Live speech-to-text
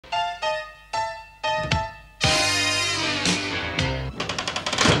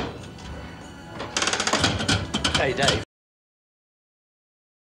Hey, Dave.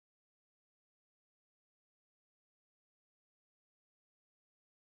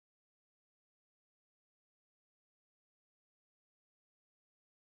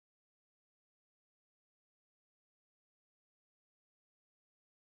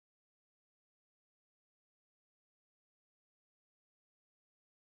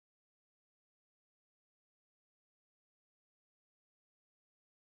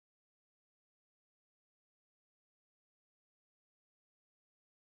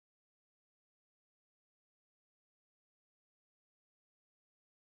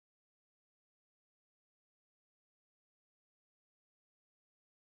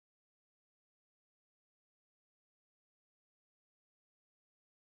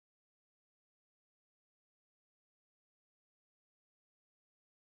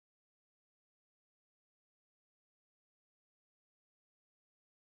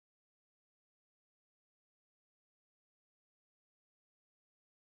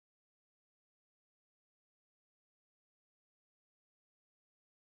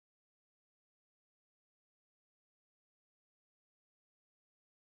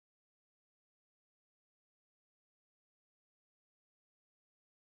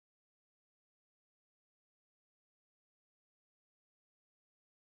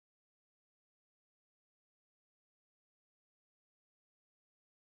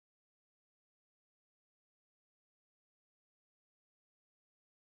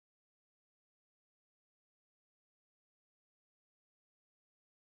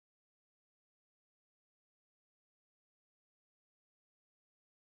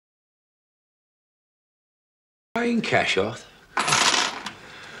 Paying cash off.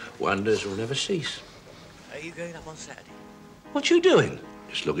 Wonders will never cease. Are you going up on Saturday? What you doing?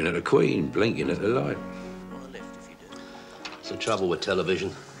 Just looking at the Queen, blinking at the light. On the lift, if you do. It's the trouble with television.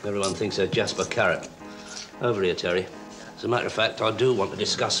 Everyone thinks they're Jasper Carrot. Over here, Terry. As a matter of fact, I do want to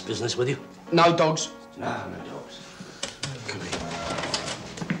discuss business with you. No dogs. No dogs. Come here.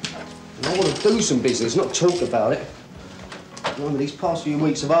 I want to do some business, not talk about it. Remember, these past few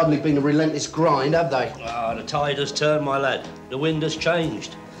weeks have hardly been a relentless grind, have they? Ah, the tide has turned, my lad. The wind has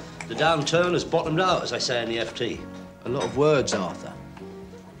changed. The downturn has bottomed out, as they say in the FT. A lot of words, Arthur.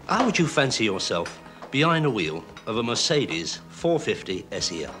 How would you fancy yourself behind the wheel of a Mercedes 450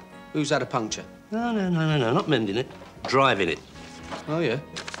 SEL? Who's had a puncture? No, not mending it. Driving it. Oh, yeah?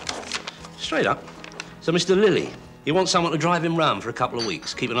 Straight up. So, Mr. Lilly, he wants someone to drive him round for a couple of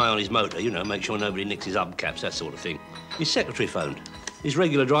weeks. Keep an eye on his motor, you know, make sure nobody nicks his hubcaps, that sort of thing. His secretary phoned. His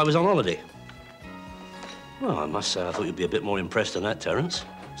regular driver's on holiday. Well, I must say, I thought you'd be a bit more impressed than that, Terence.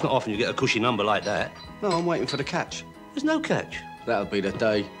 It's not often you get a cushy number like that. No, I'm waiting for the catch. There's no catch. That'll be the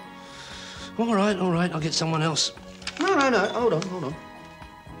day. All right, I'll get someone else. No, hold on.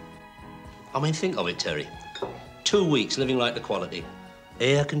 I mean, think of it, Terry. 2 weeks living like the quality.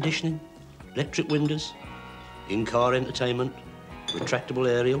 Air conditioning, electric windows, in-car entertainment, retractable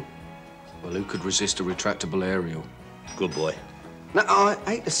aerial. Well, who could resist a retractable aerial? Good boy. Now, I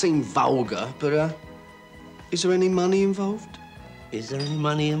hate to seem vulgar, but, is there any money involved? Is there any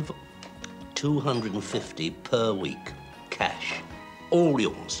money involved? 250 per week. Cash. All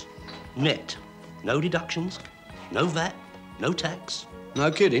yours. Net. No deductions. No VAT. No tax. No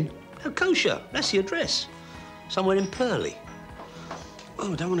kidding? No, kosher. That's the address. Somewhere in Purley. Oh,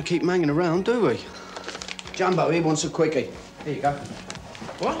 we don't want to keep hanging around, do we? Jumbo, he wants a quickie. Here you go.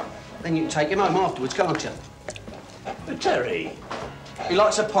 What? Then you can take him home afterwards, can't you? But Terry. He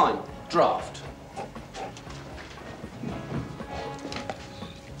likes a pint. Draft.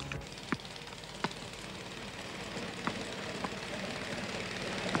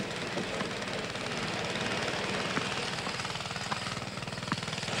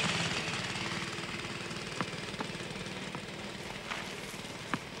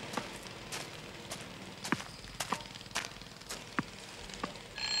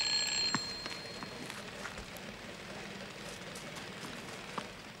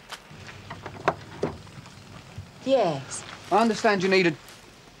 Yes. I understand you needed...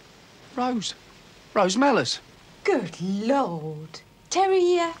 Rose Mellors. Good Lord. Terry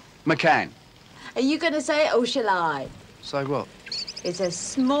here? McCann. Are you going to say it or shall I? Say what? It's a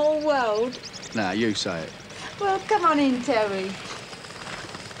small world. Now, you say it. Well, come on in, Terry.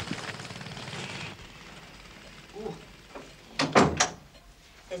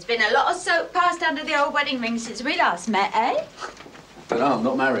 There's been a lot of soap passed under the old wedding ring since we last met, eh? But no, I'm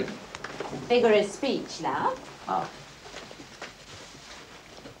not married. Figure of speech, love. Oh.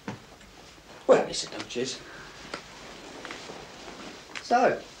 Well, listen, Duchess.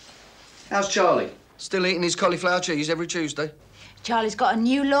 So, how's Charlie? Still eating his cauliflower cheese every Tuesday? Charlie's got a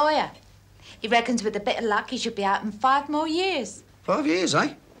new lawyer. He reckons with a bit of luck he should be out in 5 more years. 5 years,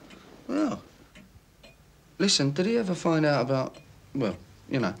 eh? Well. Listen, did he ever find out about, well,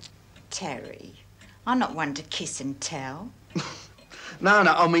 you know? Terry, I'm not one to kiss and tell. No,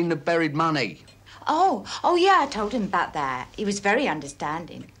 I mean the buried money. Oh, yeah, I told him about that. He was very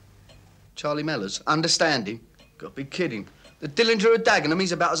understanding. Charlie Mellors, understanding? Got to be kidding. The Dillinger of Dagenham,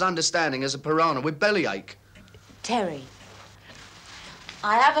 he's about as understanding as a piranha with bellyache. Terry,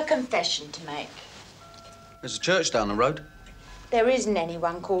 I have a confession to make. There's a church down the road. There isn't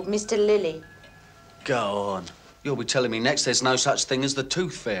anyone called Mr. Lilly. Go on. You'll be telling me next there's no such thing as the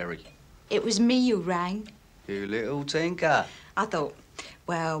Tooth Fairy. It was me who rang. You little tinker. I thought,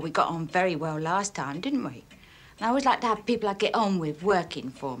 well, we got on very well last time, didn't we? And I always like to have people I get on with working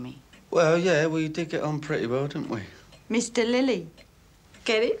for me. Well, yeah, we did get on pretty well, didn't we? Mr. Lilly.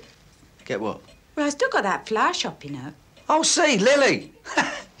 Get it? Get what? Well, I still got that flower shop, you know. Oh, see, Lily.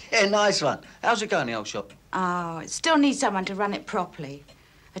 Yeah, nice one. How's it going, the old shop? Oh, it still needs someone to run it properly.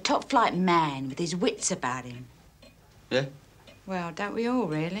 A top-flight man with his wits about him. Yeah? Well, don't we all,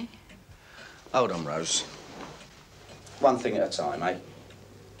 really? Hold on, Rose. One thing at a time, eh?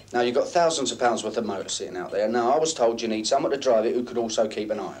 Now, you've got thousands of pounds worth of motor sitting out there. Now, I was told you need someone to drive it who could also keep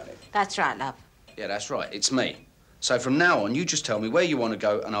an eye on it. That's right, love. Yeah, that's right. It's me. So from now on, you just tell me where you want to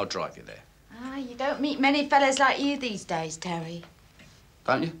go and I'll drive you there. Ah, you don't meet many fellas like you these days, Terry.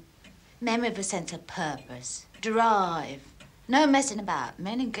 Don't you? Men with a sense of purpose. Drive. No messing about.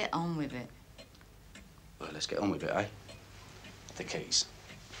 Men who get on with it. Well, let's get on with it, eh? The keys.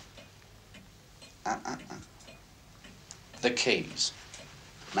 The keys,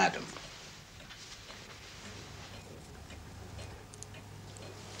 madam.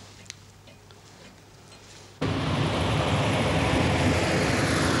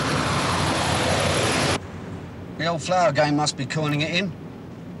 The old flower game must be coining it in.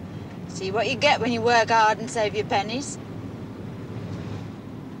 See what you get when you work hard and save your pennies.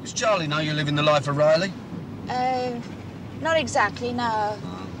 Does Charlie know you're living the life of Riley? Not exactly, no.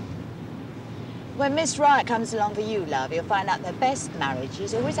 When Miss Wright comes along for you, love, you'll find out the best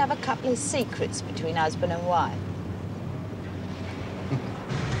marriages always have a couple of secrets between husband and wife.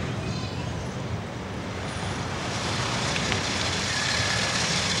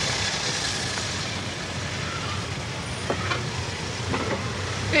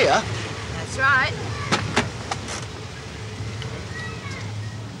 Here? That's right.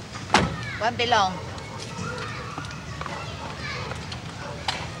 Won't be long.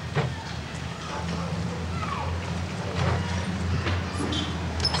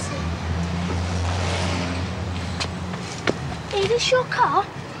 Is this your car?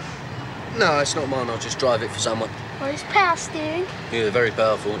 No, it's not mine. I'll just drive it for someone. Well, it's power steering, Yeah, very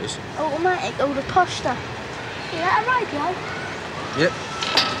powerful, it is. automatic, all the posh stuff. Is that a radio? Yep.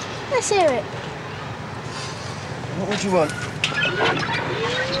 Let's hear it. What would you want?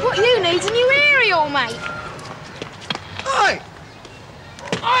 What you need's a new aerial, mate. Hey!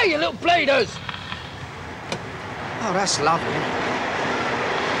 Hey, you little bladers! Oh, that's lovely.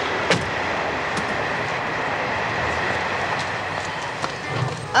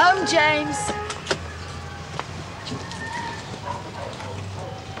 Home, James.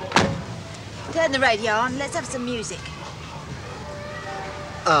 Turn the radio on. Let's have some music.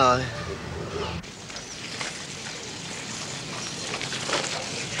 I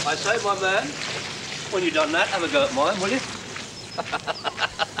say, my man, when you've done that, have a go at mine, will you?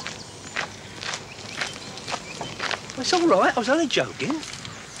 It's all right. I was only joking.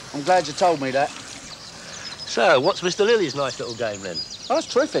 I'm glad you told me that. So, what's Mr. Lilly's nice little game, then? Oh, that's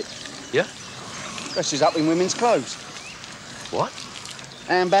terrific. Yeah? Dresses up in women's clothes. What?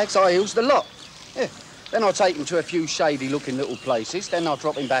 Handbags, high heels, the lot. Yeah. Then I'll take him to a few shady-looking little places. Then I'll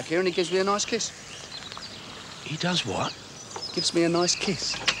drop him back here and he gives me a nice kiss. He does what? Gives me a nice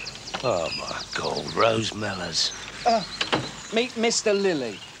kiss. Oh, my God, Rose Mellors. Meet Mr.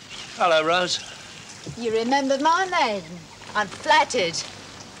 Lilly. Hello, Rose. You remember my name? I'm flattered.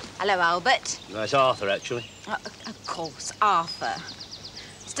 Hello, Albert. Nice Arthur, actually. Of course, Arthur.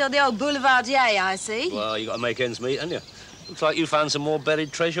 Still the old boulevardier, I see. Well, you got to make ends meet, haven't you? Looks like you found some more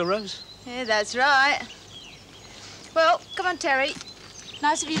buried treasure, Rose. Yeah, that's right. Well, come on, Terry.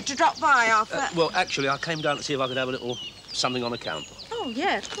 Nice of you to drop by, Arthur. Well, actually, I came down to see if I could have a little something on account. Oh,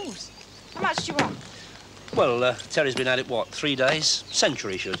 yeah, of course. How much do you want? Well, Terry's been at it, what, 3 days?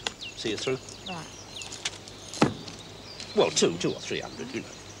 Century should see you through. Right. Well, 200 or 300, you know.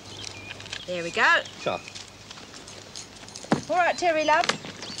 There we go. Sure. All right, Terry, love.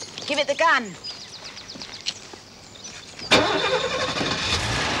 Give it the gun.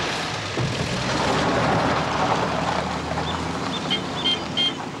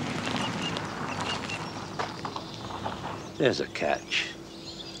 There's a catch.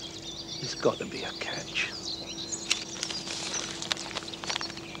 There's got to be a catch.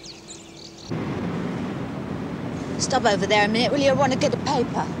 Stop over there a minute, will you? I want to get a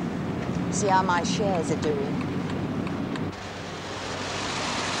paper. See how my shares are doing.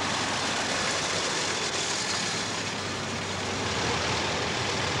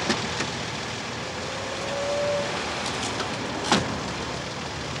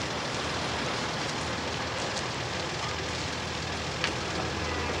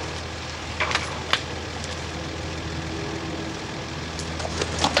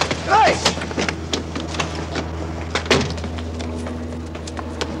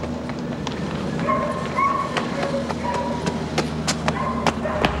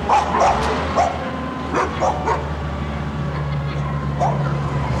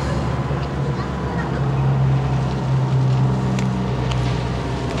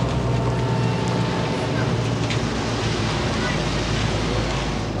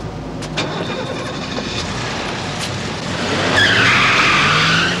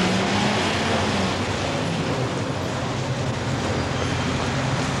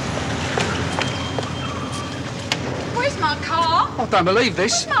 I don't believe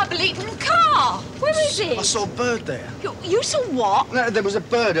this. Where's my bleeding car? Where is it? I saw a bird there. You saw what? No, there was a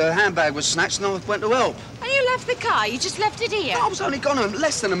bird, her handbag was snatched and I went to help. And you left the car? You just left it here? I was only gone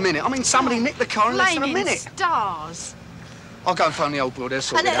less than a minute. I mean, somebody nicked the car in less than a minute. Stars. I'll go and phone the old boy, they'll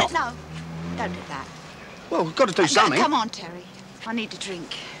sort it out. No, don't do that. Well, we've got to do something. Come on, Terry. I need a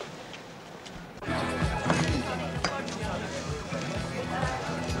drink.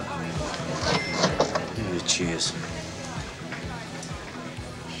 Cheers.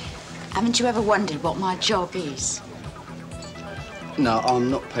 Haven't you ever wondered what my job is? No, I'm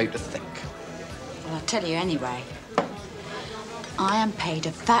not paid to think. Well, I'll tell you anyway. I am paid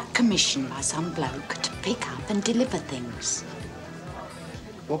a fat commission by some bloke to pick up and deliver things.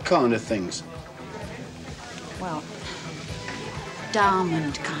 What kind of things? Well,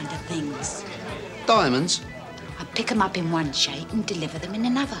 diamond kind of things. Diamonds? I pick them up in one shape and deliver them in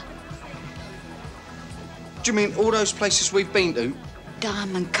another. Do you mean all those places we've been to?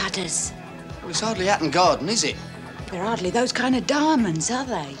 Diamond cutters. Well, it's hardly Hatton Garden, is it? They're hardly those kind of diamonds, are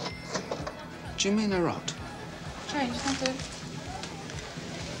they? Do you mean they're hot? Change, thank you.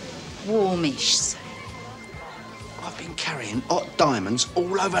 Warmish, say. I've been carrying hot diamonds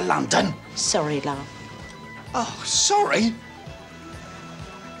all over London. Sorry, love. Oh, sorry.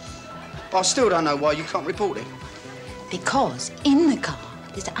 I still don't know why you can't report it. Because in the car,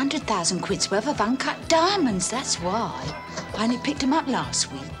 there's 100,000 quid's worth of uncut diamonds, that's why. I only picked them up last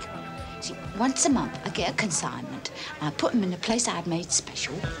week. See, once a month, I get a consignment, and I put them in a place I had made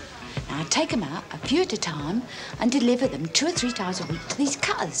special. And I take them out, a few at a time, and deliver them 2 or 3 times a week to these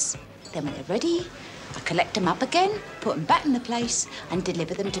cutters. Then when they're ready, I collect them up again, put them back in the place, and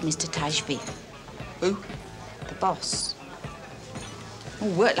deliver them to Mr Tajvir. Who? The boss. All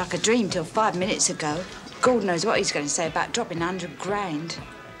worked like a dream till 5 minutes ago. God knows what he's going to say about dropping 100 grand.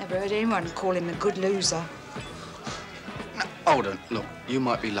 Never heard anyone call him a good loser. No, hold on. Look, you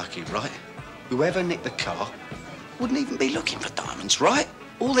might be lucky, right? Whoever nicked the car wouldn't even be looking for diamonds, right?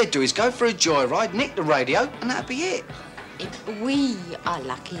 All they'd do is go for a joyride, nick the radio, and that'd be it. If we are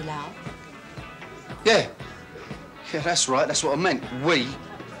lucky, love. Yeah. Yeah, that's right. That's what I meant. We.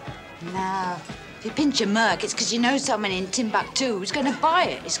 No. If you pinch your murk, it's because you know someone in Timbuktu who's going to buy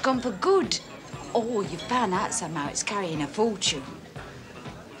it. It's gone for good. Or you found out somehow it's carrying a fortune.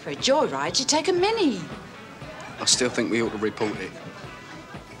 For a joyride, you take a mini. I still think we ought to report it.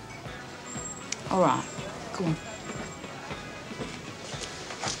 All right, go on.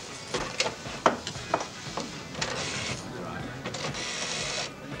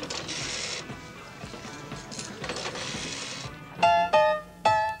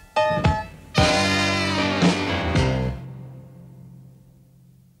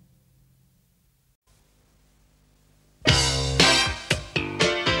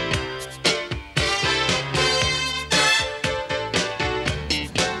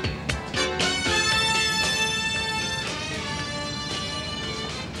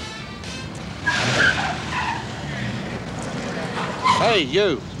 Hey,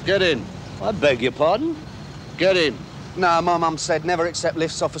 you, get in. I beg your pardon? Get in. No, my mum said never accept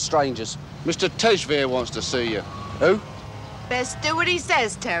lifts off of strangers. Mr Tajvir wants to see you. Who? Best do what he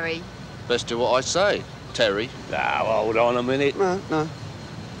says, Terry. Best do what I say, Terry. Now, hold on a minute. No.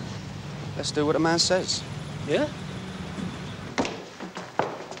 Let's do what a man says. Yeah?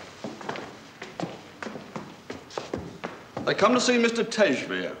 I come to see Mr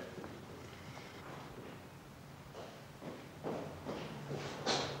Tajvir.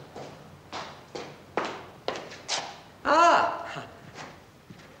 Ah,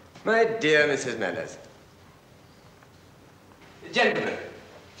 My dear Mrs. Mellors. Gentlemen,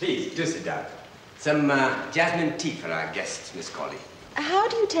 please, do sit down. Some jasmine tea for our guests, Miss Colley. How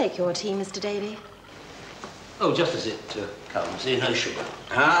do you take your tea, Mr. Daly? Oh, just as it comes, no sugar.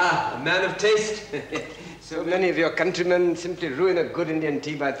 Ah, a man of taste. So many of your countrymen simply ruin a good Indian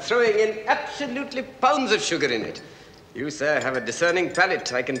tea by throwing in absolutely pounds of sugar in it. You, sir, have a discerning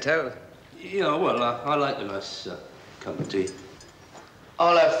palate, I can tell. Yeah, well, I like a nice cup of tea.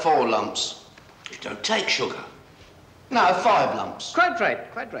 I'll have 4 lumps. You don't take sugar. No, 5 lumps. Quite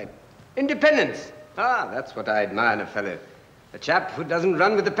right, quite right. Independence. Ah, that's what I admire in a fellow. A chap who doesn't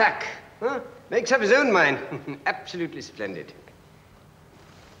run with the pack. Huh? Makes up his own mind. Absolutely splendid.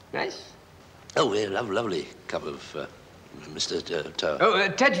 Nice? Oh, yeah, lovely cup of Mr. Tower. Oh,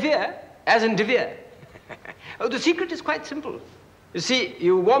 Tajvir, as in Devere. Oh, the secret is quite simple. You see,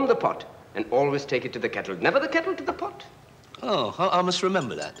 you warm the pot and always take it to the kettle. Never the kettle to the pot. Oh, I must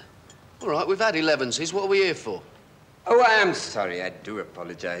remember that. All right, we've had 11s. What are we here for? Oh, I am sorry. I do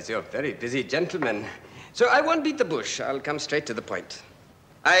apologize. You're very busy gentlemen. So I won't beat the bush. I'll come straight to the point.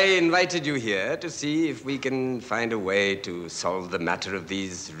 I invited you here to see if we can find a way to solve the matter of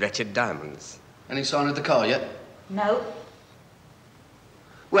these wretched diamonds. Any sign of the car yet? No.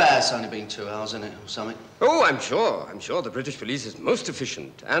 Well, it's only been 2 hours, isn't it, or something? Oh, I'm sure. I'm sure the British police is most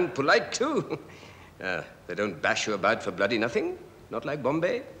efficient and polite, too. They don't bash you about for bloody nothing, not like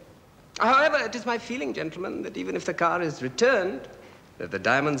Bombay. However, it is my feeling, gentlemen, that even if the car is returned, that the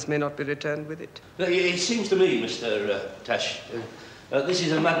diamonds may not be returned with it. It seems to me, Mr. Tash, this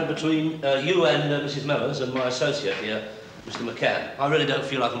is a matter between you and Mrs. Mellors and my associate here, Mr. McCann. I really don't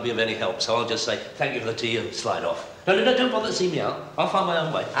feel I can be of any help, so I'll just say thank you for the tea and slide off. No, don't bother to see me out. I'll find my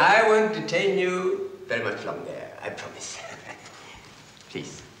own way. I won't detain you very much longer, I promise.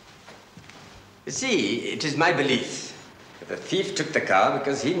 Please. You see, it is my belief that the thief took the car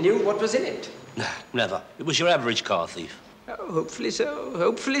because he knew what was in it. No, never. It was your average car thief. Oh, hopefully so,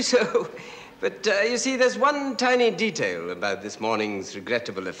 hopefully so. But, you see, there's one tiny detail about this morning's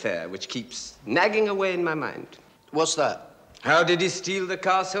regrettable affair which keeps nagging away in my mind. What's that? How did he steal the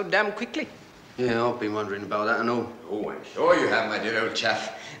car so damn quickly? Yeah, I've been wondering about that and all. Oh, I'm sure you have, my dear old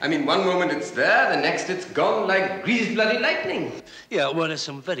chap. I mean, one moment it's there, the next it's gone like greased bloody lightning. Yeah, well, there's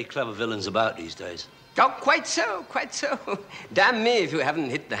some very clever villains about these days. Oh, quite so, quite so. Damn me if you haven't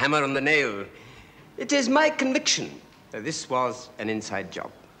hit the hammer on the nail. It is my conviction that this was an inside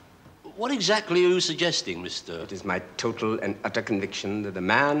job. What exactly are you suggesting, Mr.? It is my total and utter conviction that the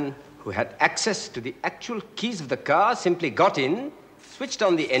man who had access to the actual keys of the car simply got in, switched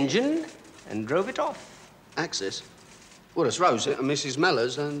on the engine, and drove it off. Access? Well, it's Rose and Mrs.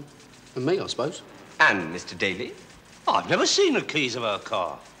 Mellors and me, I suppose. And Mr. Daly. I've never seen the keys of her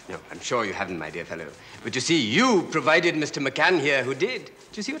car. No, I'm sure you haven't, my dear fellow. But you see, you provided Mr. McCann here who did. Do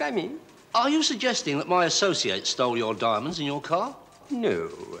you see what I mean? Are you suggesting that my associate stole your diamonds in your car? No.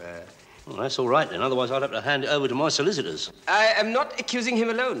 Well, that's all right, then. Otherwise, I'd have to hand it over to my solicitors. I am not accusing him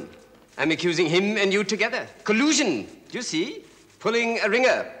alone. I'm accusing him and you together. Collusion, do you see? Pulling a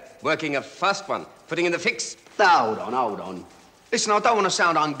ringer, working a fast one, putting in the fix. Now, hold on. Listen, I don't want to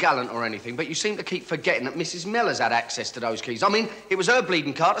sound ungallant or anything, but you seem to keep forgetting that Mrs. Mellors had access to those keys. I mean, it was her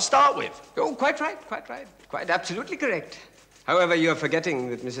bleeding car to start with. Oh, quite right. Quite absolutely correct. However, you're forgetting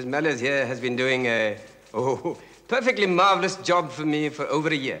that Mrs. Mellors here has been doing a, perfectly marvelous job for me for over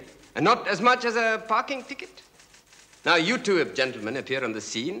a year. And not as much as a parking ticket. Now, you two gentlemen appear on the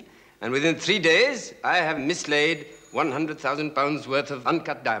scene, and within 3 days, I have mislaid 100,000 pounds worth of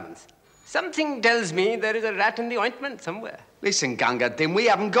uncut diamonds. Something tells me there is a rat in the ointment somewhere. Listen, Gunga Din, we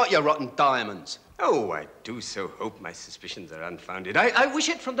haven't got your rotten diamonds. Oh, I do so hope my suspicions are unfounded. I wish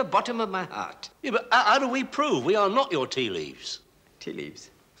it from the bottom of my heart. Yeah, but how do we prove we are not your tea leaves? Tea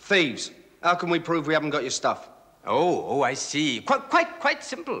leaves? Thieves. How can we prove we haven't got your stuff? Oh, I see. Quite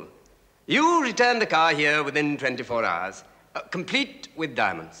simple. You return the car here within 24 hours, complete with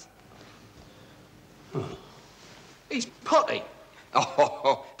diamonds. He's potty.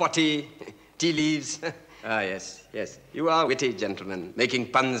 Oh, potty, tea leaves. Ah, yes. You are witty, gentlemen,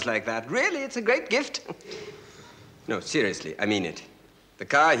 making puns like that. Really, it's a great gift. No, seriously, I mean it. The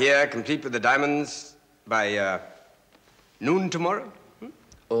car here, complete with the diamonds, by noon tomorrow.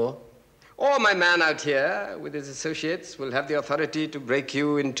 Or my man out here, with his associates, will have the authority to break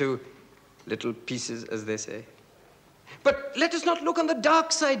you into little pieces, as they say. But let us not look on the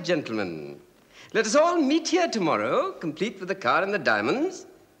dark side, gentlemen. Let us all meet here tomorrow, complete with the car and the diamonds,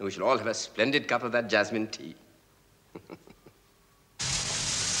 and we shall all have a splendid cup of that jasmine tea.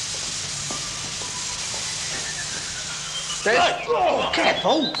 Oh,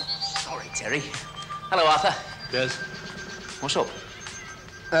 careful. Sorry, Terry. Hello, Arthur. Yes. What's up?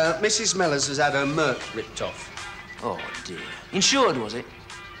 Mrs. Mellors has had her Merc ripped off. Oh, dear. Insured, was it?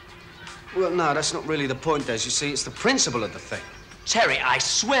 Well, no, that's not really the point, Des. You see, it's the principle of the thing. Terry, I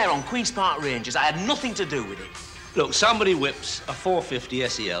swear on Queen's Park Rangers, I had nothing to do with it. Look, somebody whips a 450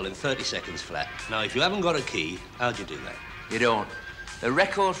 SEL in 30 seconds flat. Now, if you haven't got a key, how'd you do that? You don't. The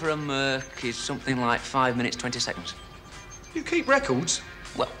record for a Merc is something like 5 minutes, 20 seconds. You keep records?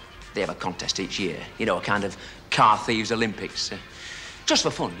 Well, they have a contest each year. You know, a kind of car thieves Olympics. Just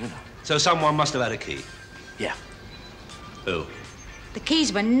for fun, you know. So someone must have had a key? Yeah. Who? The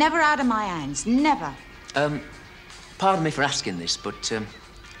keys were never out of my hands, never. Pardon me for asking this, but,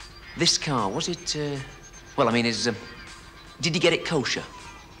 this car, was it, well, I mean, did you get it kosher?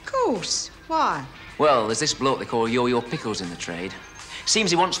 Of course. Why? Well, there's this bloke they call Yo-Yo Pickles in the trade.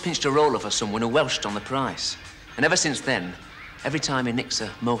 Seems he once pinched a roller for someone who welched on the price. And ever since then, every time he nicks a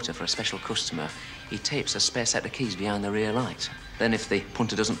motor for a special customer, he tapes a spare set of keys behind the rear light. Then if the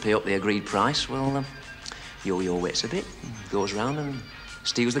punter doesn't pay up the agreed price, well, Yo-Yo waits a bit, goes round and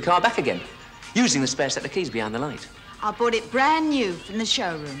steals the car back again, using the spare set of keys behind the light. I bought it brand new from the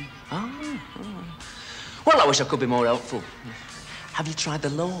showroom. Oh. Well, I wish I could be more helpful. Have you tried the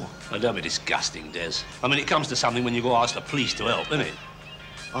law? Oh, don't be disgusting, Des. I mean, it comes to something when you go ask the police to help, isn't it?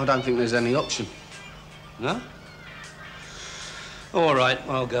 I don't think there's any option. No? All right,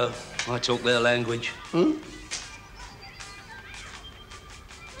 I'll go. I talk their language. Hmm?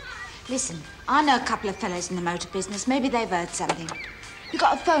 Listen, I know a couple of fellows in the motor business. Maybe they've heard something. You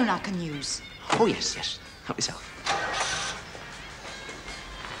got a phone I can use? Oh, yes, yes. Help yourself.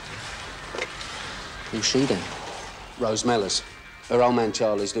 Who's she then? Rose Mellors. Her old man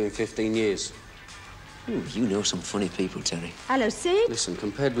Charlie's doing 15 years. Ooh, you know some funny people, Terry. Hello, Sid. Listen,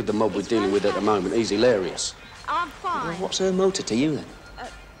 compared with the mob we're dealing with at the moment, he's hilarious. I'm fine. Well, what's her motor to you, then?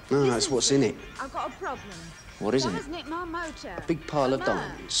 No, that's what's in it. I've got a problem. What is it? Someone's nicked my motor. A big pile of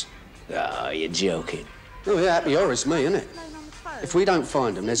diamonds. Oh, you're joking. Oh, yeah, happy horror's me, isn't it? If we don't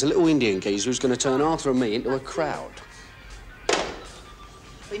find them, there's a little Indian geezer who's going to turn Arthur and me into a crowd.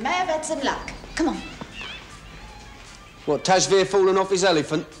 We may have had some luck. Come on. What, Tajvir falling off his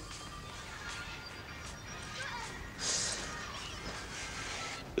elephant?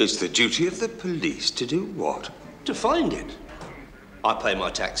 It's the duty of the police to do what? To find it. I pay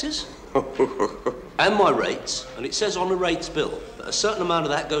my taxes and my rates, and it says on the rates bill that a certain amount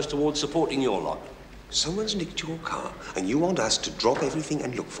of that goes towards supporting your lot. Someone's nicked your car, and you want us to drop everything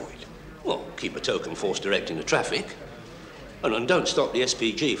and look for it? Well, keep a token force directing the traffic. And don't stop the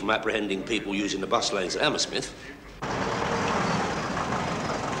SPG from apprehending people using the bus lanes at Hammersmith.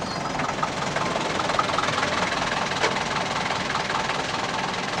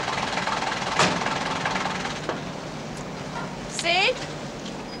 Sid?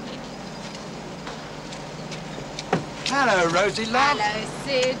 Hello, Rosie, love. Hello,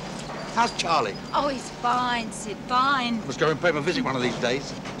 Sid. How's Charlie? Oh, he's fine, Sid, fine. Must go and pay him a visit one of these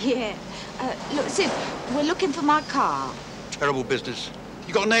days. Yeah. Look, Sid, we're looking for my car. Terrible business.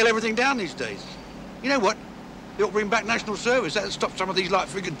 You got to nail everything down these days. You know what? They ought to bring back national service. That'll stop some of these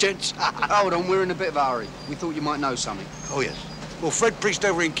light-fingered gents. Hold on, we're in a bit of a hurry. We thought you might know something. Oh, yes. Well, Fred Priest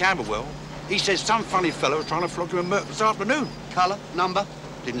over in Camberwell, he says some funny fellow was trying to flog him a Merc this afternoon. Colour? Number?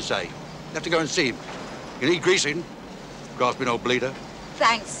 Didn't say. You have to go and see him. You need greasing. Grasping old bleeder.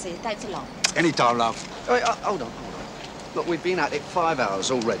 Thanks, Sid. Thanks a lot. Anytime, love. Wait, hold on. Look, we've been at it 5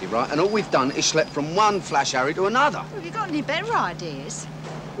 hours already, right? And all we've done is slept from one flash harry to another. Well, have you got any better ideas?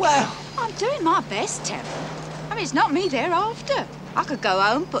 Well, I'm doing my best, Terry. I mean, it's not me they're after. I could go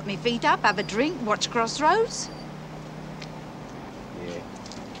home, put my feet up, have a drink, watch Crossroads. yeah.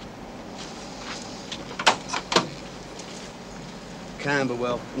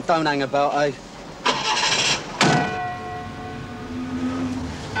 Camberwell. And don't hang about, eh?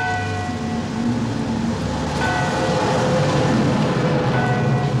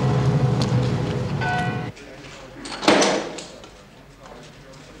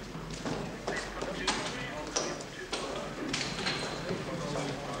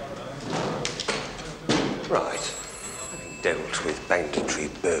 Right. Having dealt with banditry,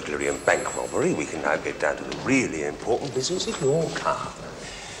 burglary and bank robbery, we can now get down to the really important business of your car.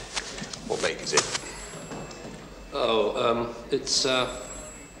 What make is it? Oh, it's, Oh,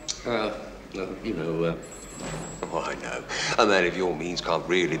 I know. A man of your means can't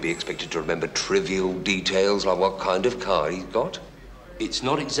really be expected to remember trivial details like what kind of car he's got. It's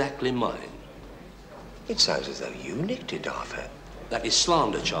not exactly mine. It sounds as though you nicked it, Arthur. That is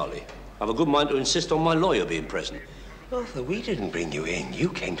slander, Charlie. I've a good mind to insist on my lawyer being present. Arthur, we didn't bring you in. You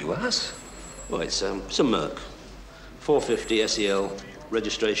came to us. Well, it's a Merc. 450 SEL,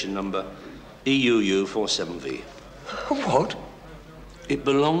 registration number EUU 47V. What? It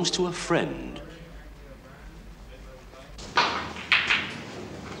belongs to a friend.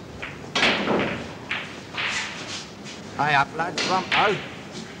 Hey up, lads, front row.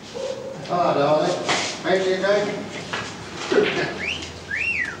 Hello, darling. How do you go?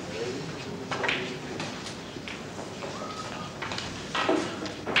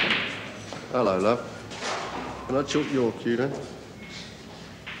 Hello, love. Can I chalk your cue then?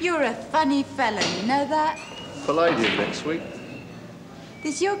 You're a funny fella, you know that? Palladium next week.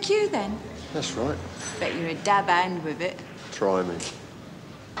 This your cue, then? That's right. Bet you're a dab hand with it. Try me.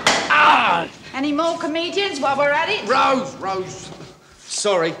 Ah! Any more comedians while we're at it? Rose.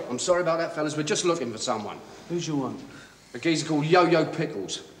 Sorry. I'm sorry about that, fellas. We're just looking for someone. Who's you want? A geezer called Yo-Yo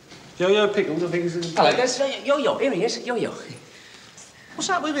Pickles. Yo-Yo Pickles, I think is... Hello, Des. Yo-Yo, here he is. Yo-Yo. What's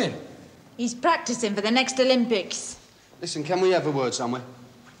up with him? He's practicing for the next Olympics. Listen, can we have a word somewhere?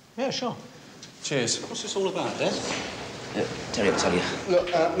 Yeah, sure. Cheers. What's this all about, Des? Terry, I'll tell you. Look,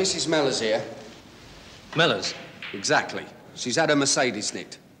 Mrs. Mellors here. Mellors? Exactly. She's had her Mercedes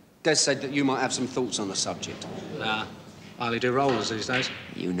nicked. Des said that you might have some thoughts on the subject. Nah, I only do rollers these days.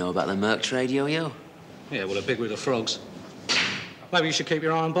 You know about the Merc trade, Yo-Yo? Yeah, well, a big with the frogs. Maybe you should keep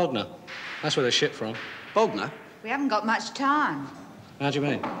your eye on Bognor. That's where they're shipped from. Bognor? We haven't got much time. How do you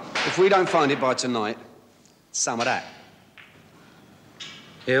mean? If we don't find it by tonight, some of that.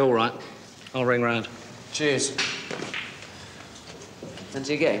 Yeah, all right. I'll ring round. Cheers.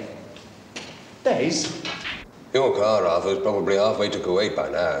 Fancy a game? Des? Your car, Arthur's probably halfway to Kuwait by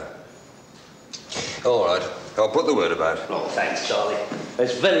now. All right, I'll put the word about. Oh, thanks, Charlie.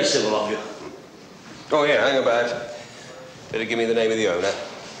 It's very civil of you. Oh, yeah, hang about. Better give me the name of the owner.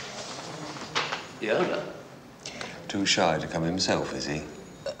 The owner? Too shy to come himself, is he?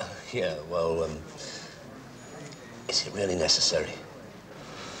 Yeah, well, is it really necessary?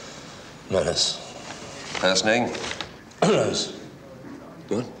 Mellors. First name? Rose.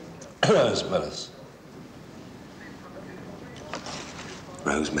 What? Rose Mellors.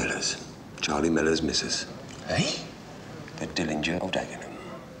 Rose Mellors. Charlie Mellors' missus. Eh? The Dillinger of Dagenham.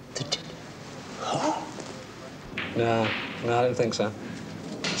 Oh? No, I don't think so.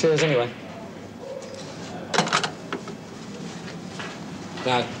 Cheers, anyway.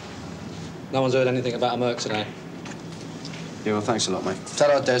 No one's heard anything about a Merc today. Yeah, well, thanks a lot, mate.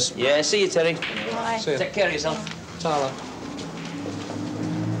 Ta-ra, Des. Yeah, see you, Terry. Bye. See you. Take care of yourself. Ta-ra.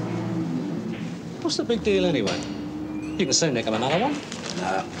 What's the big deal, anyway? You can soon nick him another one.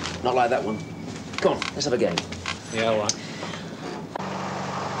 No, not like that one. Come on, let's have a game. Yeah, all right.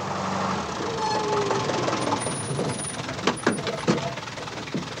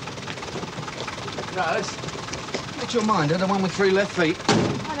 Rose, what's your mind, the one with 3 left feet?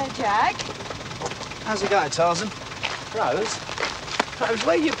 Hello, Jack. How's it going, Tarzan? Rose? Rose,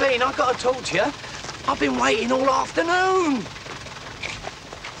 where you been? I've got to talk to you. I've been waiting all afternoon.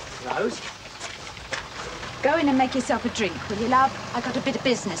 Rose? Go in and make yourself a drink, will you, love? I got a bit of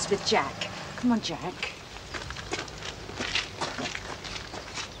business with Jack. Come on, Jack.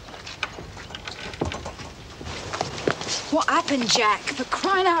 What happened, Jack? For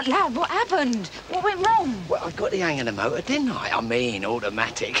crying out loud, what happened? What went wrong? Well, I got the hang of the motor, didn't I? I mean,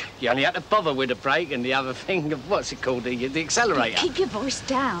 automatic. You only had to bother with the brake and the other thing, what's it called, the accelerator. Keep your voice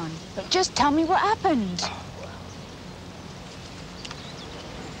down. Just tell me what happened.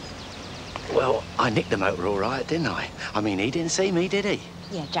 Well, I nicked the motor all right, didn't I? I mean, he didn't see me, did he?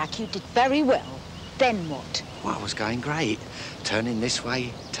 Yeah, Jack, you did very well. Then what? Well, I was going great. Turning this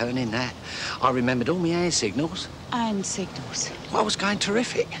way, turning that. I remembered all my hand signals. And signals. Well, I was going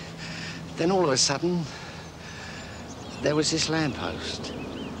terrific. Then all of a sudden, there was this lamppost.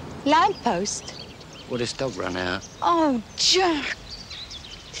 Lamppost? Well, this dog ran out. Oh, Jack.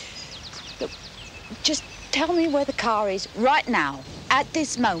 Look, just tell me where the car is right now, at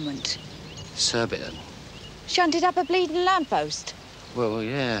this moment. Surbiton. Shunted up a bleeding lamppost? Well,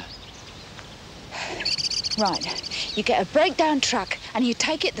 yeah. Right. You get a breakdown truck and you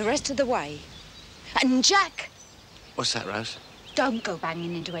take it the rest of the way. And Jack... What's that, Rose? Don't go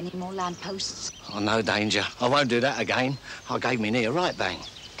banging into any more lampposts. Oh, no danger. I won't do that again. I gave me knee a right bang.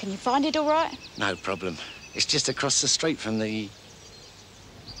 Can you find it all right? No problem. It's just across the street from the...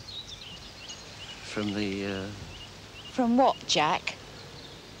 From what, Jack?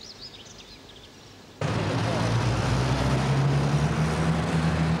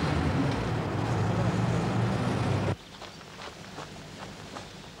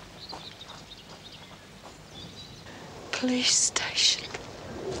 Police station.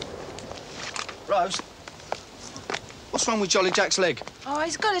 Rose, what's wrong with Jolly Jack's leg? Oh,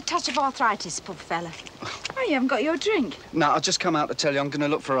 he's got a touch of arthritis, poor fella. Oh, you haven't got your drink? No, I've just come out to tell you I'm going to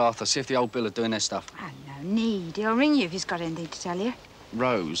look for Arthur, see if the old Bill are doing their stuff. Oh, no need. He'll ring you if he's got anything to tell you.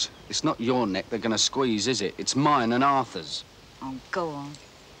 Rose, it's not your neck they're going to squeeze, is it? It's mine and Arthur's. Oh, go on.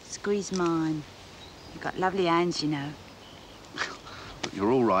 Squeeze mine. You've got lovely hands, you know. Look,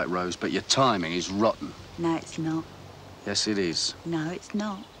 you're all right, Rose, but your timing is rotten. No, it's not. Yes, it is. No, it's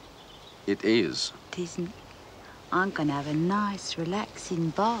not. It is. It isn't. I'm going to have a nice, relaxing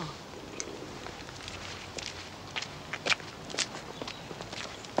bath.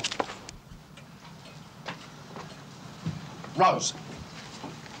 Rose.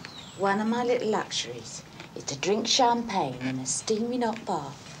 One of my little luxuries is to drink champagne in a steaming hot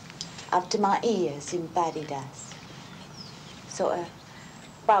bath, up to my ears in baddie dust. Sort of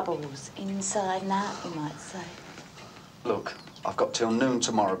bubbles inside and out, you might say. Look, I've got till noon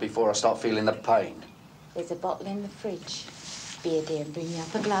tomorrow before I start feeling the pain. There's a bottle in the fridge. Be a dear and bring me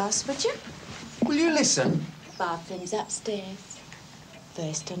up a glass, would you? Will you listen? Bathroom's upstairs.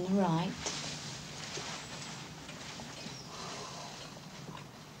 First on the right.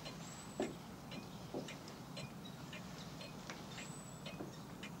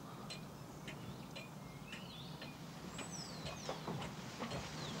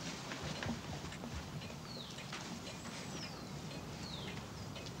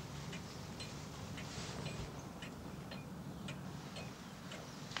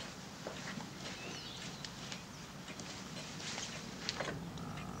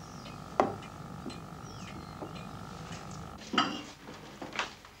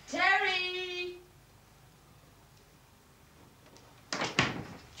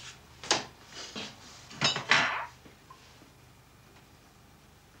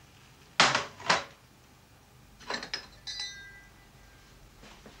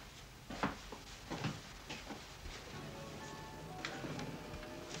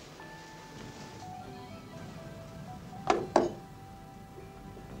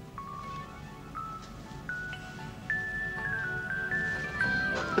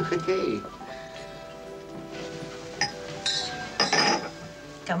 Hey.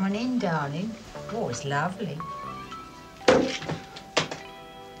 Come on in, darling. Oh, it's lovely.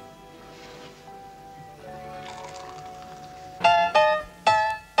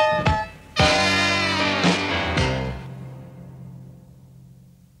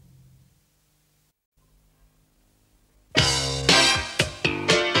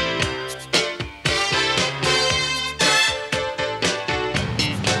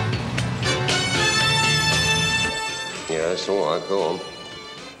 That's all right, go on.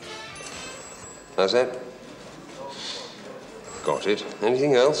 How's that? Got it.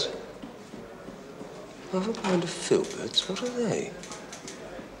 Anything else? Another kind of filberts? What are they?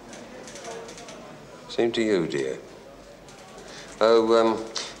 Same to you, dear. Oh,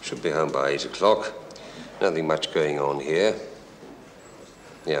 should be home by 8 o'clock. Nothing much going on here.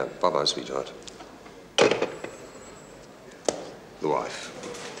 Yeah, bye-bye, sweetheart. The wife.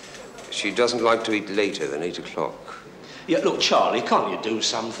 She doesn't like to eat later than 8 o'clock. Yeah, look, Charlie, can't you do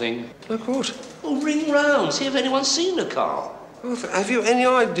something? Like what? Well, ring round, see if anyone's seen the car. Well, have you any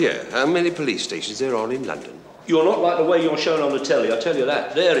idea how many police stations there are in London? You're not like the way you're shown on the telly, I tell you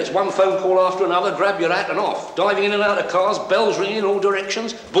that. There, it's one phone call after another, grab your hat and off. Diving in and out of cars, bells ringing in all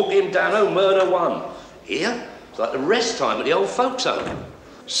directions. Book him, Dano, murder one. Here, it's like the rest time at the old folks' home.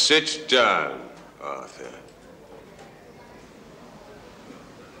 Sit down, Arthur.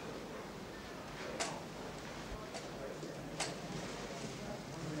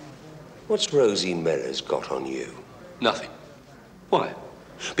 What's Rosie Mellors got on you? Nothing. Why?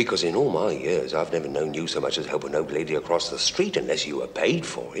 Because in all my years, I've never known you so much as help an old lady across the street unless you were paid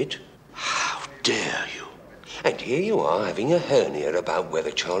for it. How dare you? And here you are having a hernia about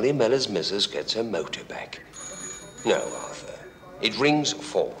whether Charlie Mellors' missus gets her motor back. No, Arthur. It rings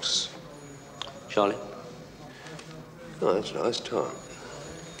false. Charlie? Oh, that's a nice time.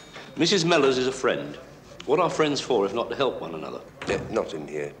 Mrs. Mellors is a friend. What are friends for if not to help one another? Not in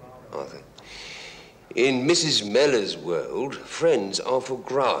here, Arthur. In Mrs. Mellors' world, friends are for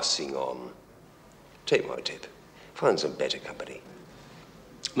grassing on. Take my tip. Find some better company.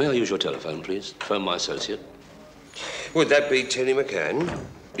 May I use your telephone, please? Phone my associate. Would that be Terry McCann?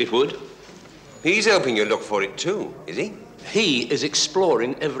 It would. He's helping you look for it too, is he? He is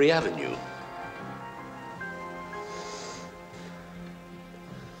exploring every avenue.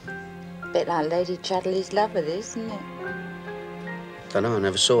 Bit like Lady Chudley's Lover, this, isn't it? Don't know, I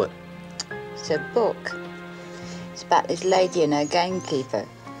never saw it. It's a book. It's about this lady and her gamekeeper.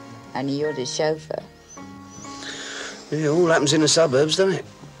 Only you're the chauffeur. Yeah, all happens in the suburbs, doesn't it?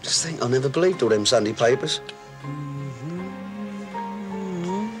 Just think, I never believed all them Sunday papers.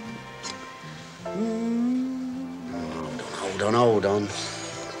 Hold on.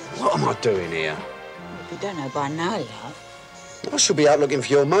 What am I doing here? You don't know by now, love. I should be out looking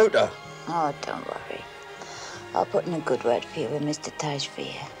for your motor. Oh, don't worry. I'll put in a good word for you with Mr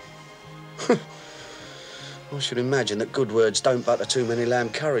Tajvir. I should imagine that good words don't butter too many lamb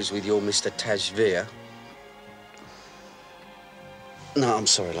curries with your Mr Tajvir. No, I'm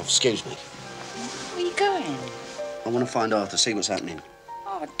sorry, love. Excuse me. Where are you going? I want to find Arthur, see what's happening.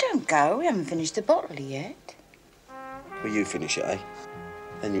 Oh, don't go. We haven't finished the bottle yet. Well, you finish it, eh?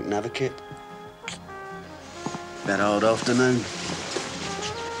 Then you can have a kip. That old afternoon.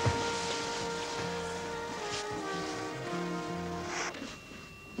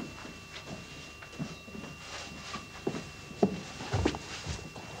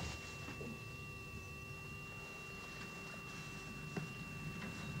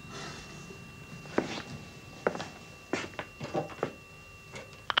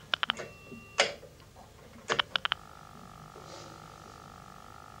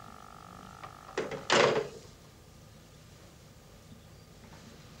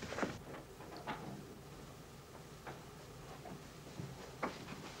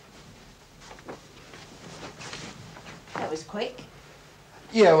 That was quick.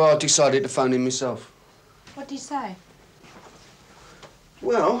 Yeah, well, I decided to phone him myself. What did he say?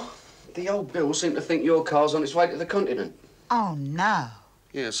 Well, the old Bill seemed to think your car's on its way to the continent. Oh, no.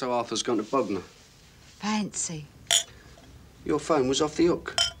 Yeah, so Arthur's gone to Bognor. Fancy. Your phone was off the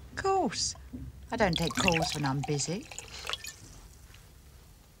hook. Of course. I don't take calls when I'm busy.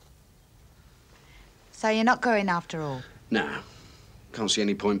 So you're not going after all? Nah. Can't see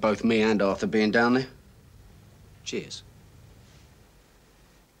any point both me and Arthur being down there. Cheers.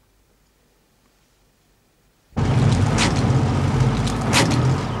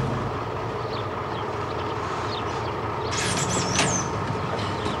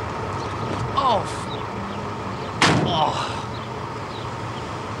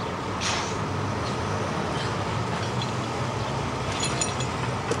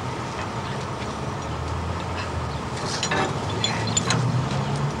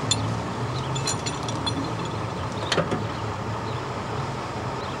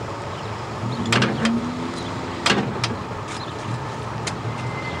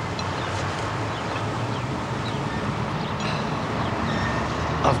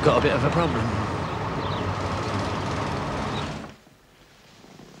 I've got a bit of a problem.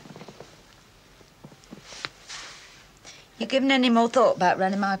 You given any more thought about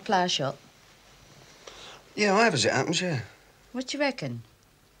running my flower shop? Yeah, I have, as it happens, yeah. What do you reckon?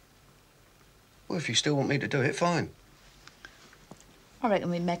 Well, if you still want me to do it, fine. I reckon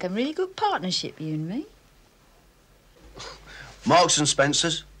we'd make a really good partnership, you and me. Marks and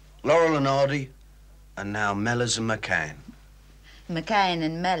Spencer's, Laurel and Hardy, and now Mellors and McCann. McCain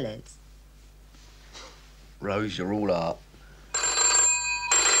and Mellors. Rose, you're all art.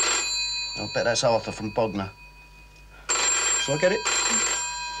 I'll bet that's Arthur from Bognor. Shall I get it?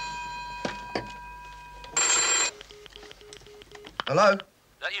 Hello?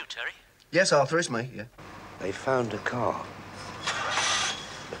 That you, Terry? Yes, Arthur, it's me, yeah. They found a car.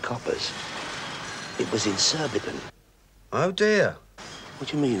 The coppers. It was in Surbiton. Oh, dear. What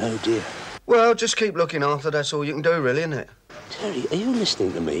do you mean, oh, dear? Well, just keep looking, Arthur. That's all you can do, really, isn't it? Terry, are you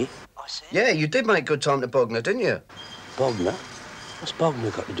listening to me? I said... Yeah, you did make good time to Bognor, didn't you? Bognor? What's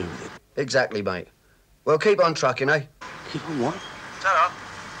Bognor got to do with it? Exactly, mate. Well, keep on trucking, eh? Keep on what? Ta-ra.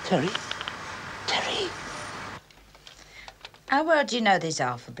 Terry? Terry? How well do you know this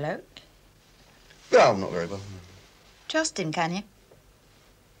Arthur bloke? Well, not very well. Trust him, can you?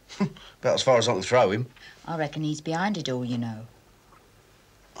 About as far as I can throw him. I reckon he's behind it all, you know.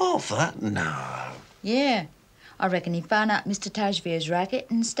 Arthur? No. Yeah. I reckon he found out Mr Tajvir's racket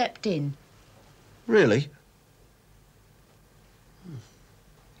and stepped in. Really?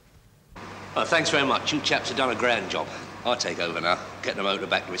 Oh, thanks very much. You chaps have done a grand job. I'll take over now. Get the motor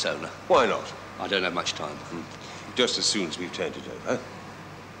back to its owner. Why not? I don't have much time. Just as soon as we've turned it over.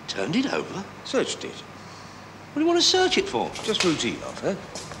 Turned it over? Searched it. What do you want to search it for? Just routine, Arthur.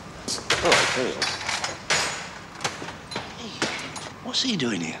 All right, carry on. Hey, what's he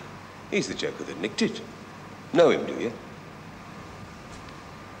doing here? He's the joker that nicked it. Know him, do you?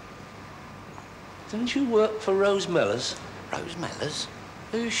 Don't you work for Rose Mellors? Rose Mellors?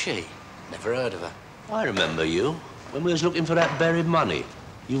 Who's she? Never heard of her. I remember you. When we was looking for that buried money,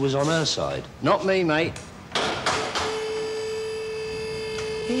 you was on her side. Not me, mate.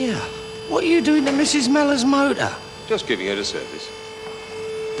 Here, what are you doing to Mrs Mellors' motor? Just giving it a service.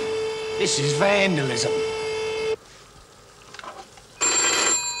 This is vandalism.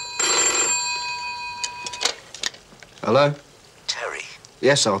 Hello? Terry,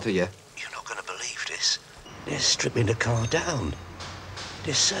 Yes, Arthur, yeah. you're not going to believe this. They're stripping the car down.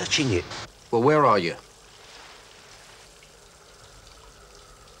 They're searching it. Well, where are you?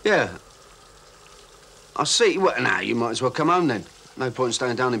 Yeah. I see. Well, now you might as well come home then. No point in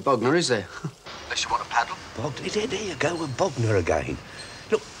staying down in Bognor, is there? Unless you want to paddle. Bognor, there you go with Bognor again.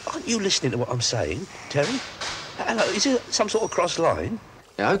 Look, aren't you listening to what I'm saying, Terry? Hello, is there some sort of cross line?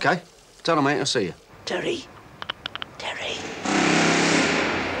 Yeah, OK. Tell her, mate, I'll see you. Terry. Terry.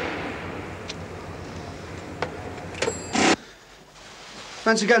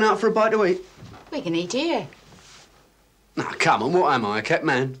 Fancy going out for a bite to eat? We can eat here. Now, come on, what am I, a kept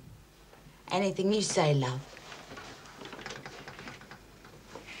man? Anything you say, love.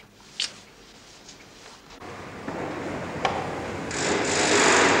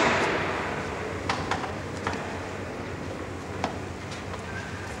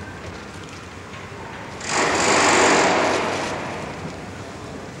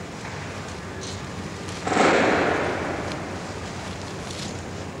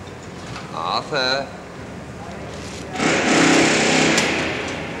 Arthur.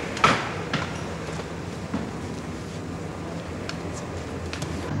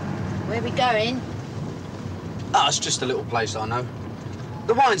 Where are we going? Oh, it's just a little place I know.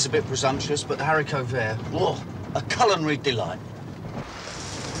 The wine's a bit presumptuous, but the haricot vert, whoa, a culinary delight.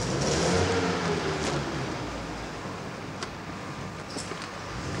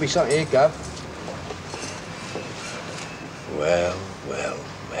 Give me something here, Gov. Well.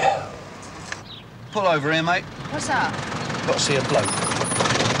 Pull over here, mate. What's up? Got to see a bloke.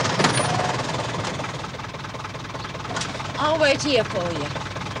 I'll wait here for you.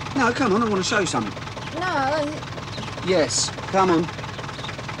 No, come on, I want to show you something. No. Yes, come on.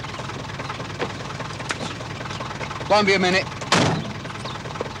 Won't be a minute.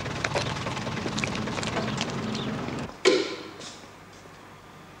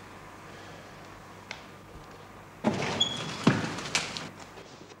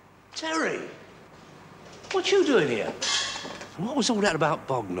 Terry, what you doing here? And what was all that about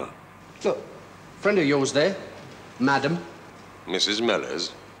Bognor? Look, friend of yours there, madam. Mrs.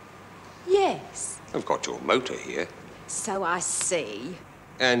 Mellors, Yes. I've got your motor here. So I see.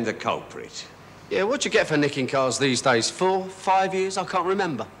 And the culprit. Yeah, what'd you get for nicking cars these days? 4, 5 years? I can't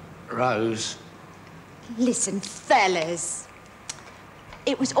remember. Rose. Listen, fellas.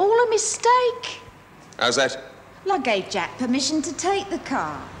 It was all a mistake. How's that? Well, I gave Jack permission to take the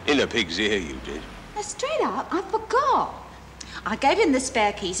car. In a pig's ear, you did. Now, straight up, I forgot. I gave him the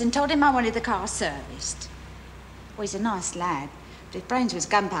spare keys and told him I wanted the car serviced. Well, he's a nice lad. But if brains was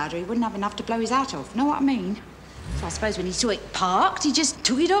gunpowder, he wouldn't have enough to blow his hat off. Know what I mean? So I suppose when he saw it parked, he just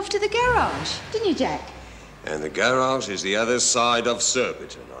took it off to the garage. Didn't you, Jack? And the garage is the other side of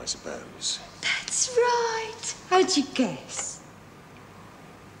Surbiton, I suppose. That's right. How'd you guess?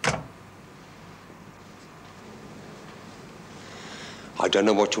 I don't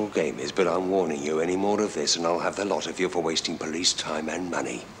know what your game is, but I'm warning you, any more of this and I'll have the lot of you for wasting police time and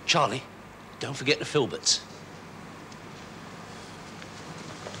money. Charlie, don't forget the Filberts.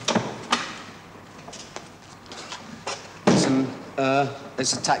 Listen,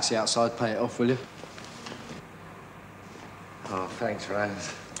 there's a taxi outside. Pay it off, will you? Oh, thanks,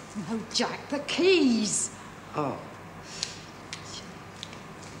 Rose. No, Jack, the keys. Oh.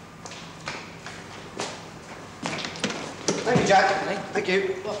 Thank you, Jack. Thank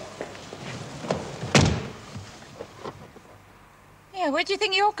you. Yeah, where do you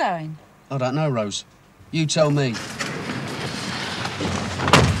think you're going? I don't know, Rose. You tell me.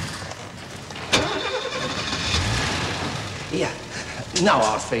 Yeah, no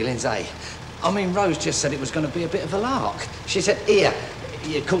hard feelings, eh? I mean, Rose just said it was going to be a bit of a lark. She said, here,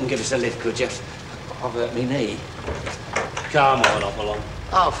 you couldn't give us a lift, could you? I've hurt me knee. Come on, up along.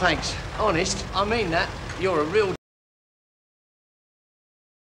 Oh, thanks. Honest, I mean that. You're a real